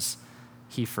because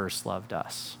he first loved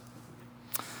us.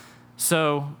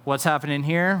 So what's happening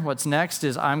here? What's next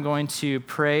is I'm going to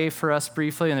pray for us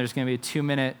briefly, and there's going to be a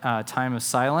 2-minute time of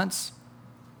silence.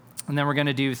 And then we're going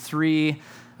to do 3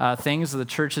 things that the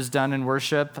church has done in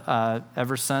worship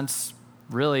ever since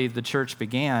really the church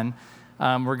began.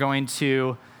 We're going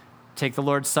to take the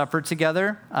Lord's Supper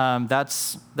together.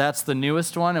 That's the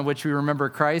newest one in which we remember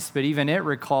Christ, but even it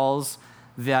recalls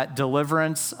that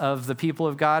deliverance of the people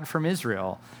of God from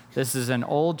Israel. This is an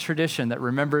old tradition that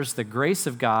remembers the grace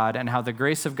of God and how the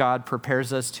grace of God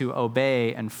prepares us to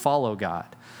obey and follow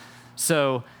God.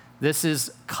 So this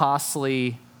is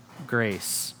costly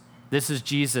grace. This is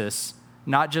Jesus,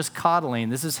 not just coddling.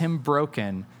 This is him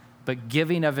broken, but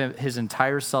giving of his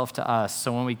entire self to us.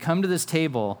 So when we come to this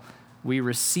table, we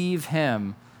receive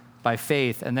him by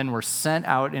faith, and then we're sent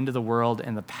out into the world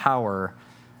in the power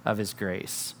of his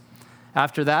grace.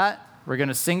 After that, we're going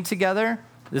to sing together.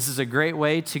 This is a great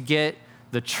way to get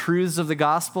the truths of the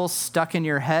gospel stuck in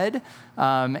your head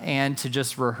and to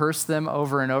just rehearse them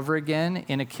over and over again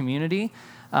in a community.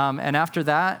 And after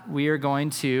that, we are going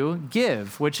to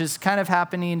give, which is kind of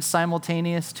happening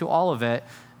simultaneous to all of it.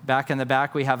 Back in the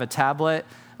back, we have a tablet.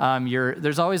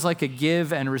 There's always like a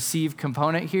give and receive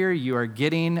component here. You are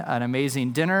getting an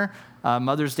amazing dinner,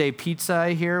 Mother's Day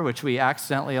pizza here, which we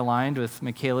accidentally aligned with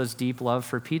Michaela's deep love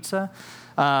for pizza.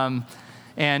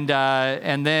 And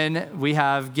then we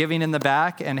have giving in the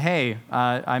back. And hey,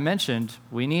 I mentioned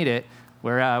we need it. We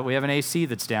have an AC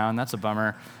that's down. That's a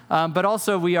bummer. But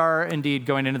also we are indeed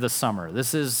going into the summer.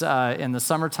 This is in the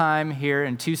summertime here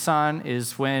in Tucson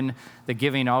is when the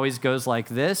giving always goes like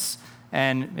this.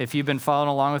 And if you've been following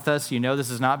along with us, you know this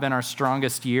has not been our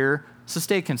strongest year. So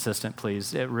stay consistent,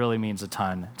 please. It really means a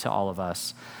ton to all of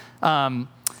us.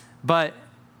 But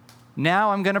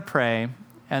now I'm going to pray,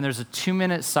 and there's a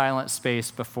 2-minute silent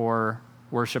space before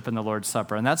worship in the Lord's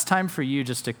Supper. And that's time for you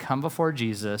just to come before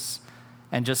Jesus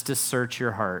and just to search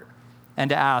your heart and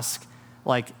to ask,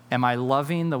 am I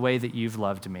loving the way that you've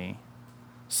loved me?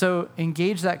 So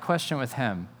engage that question with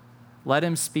him. Let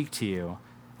him speak to you.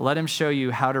 Let him show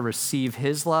you how to receive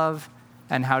his love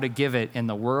and how to give it in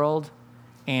the world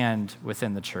and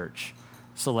within the church.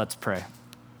 So let's pray.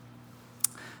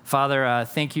 Father,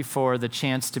 thank you for the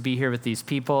chance to be here with these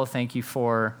people. Thank you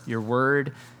for your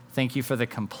word. Thank you for the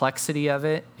complexity of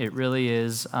it. It really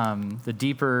is, the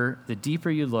deeper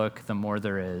you look, the more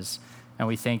there is. And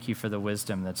we thank you for the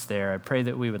wisdom that's there. I pray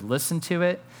that we would listen to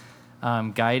it,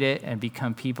 guide it, and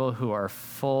become people who are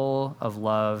full of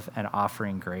love and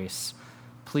offering grace.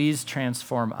 Please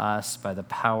transform us by the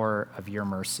power of your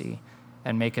mercy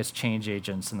and make us change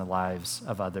agents in the lives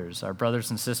of others, our brothers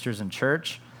and sisters in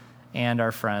church and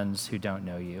our friends who don't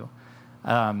know you.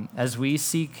 As we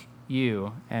seek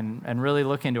you and really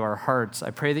look into our hearts, I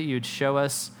pray that you would show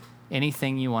us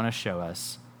anything you want to show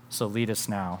us. So lead us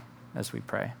now as we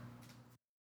pray.